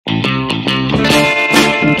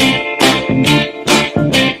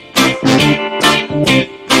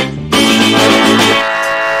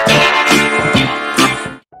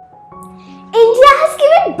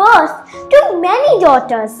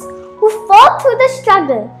daughters who fought through the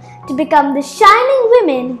struggle to become the shining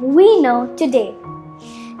women we know today.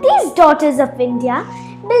 These daughters of India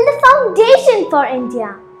build the foundation for India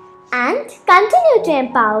and continue to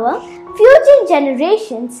empower future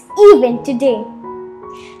generations even today.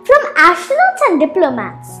 From astronauts and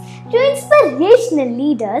diplomats to inspirational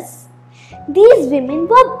leaders, these women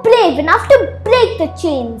were brave enough to break the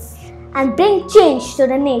chains and bring change to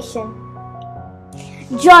the nation.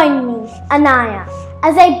 Join me, Anaya,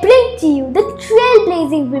 as I bring to you the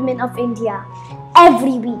trailblazing women of India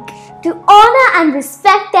every week to honor and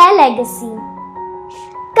respect their legacy.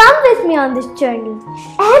 Come with me on this journey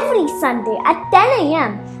every Sunday at 10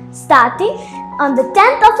 a.m. starting on the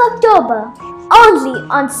 10th of October only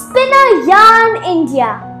on Spinner Yarn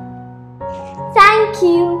India. Thank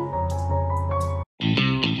you.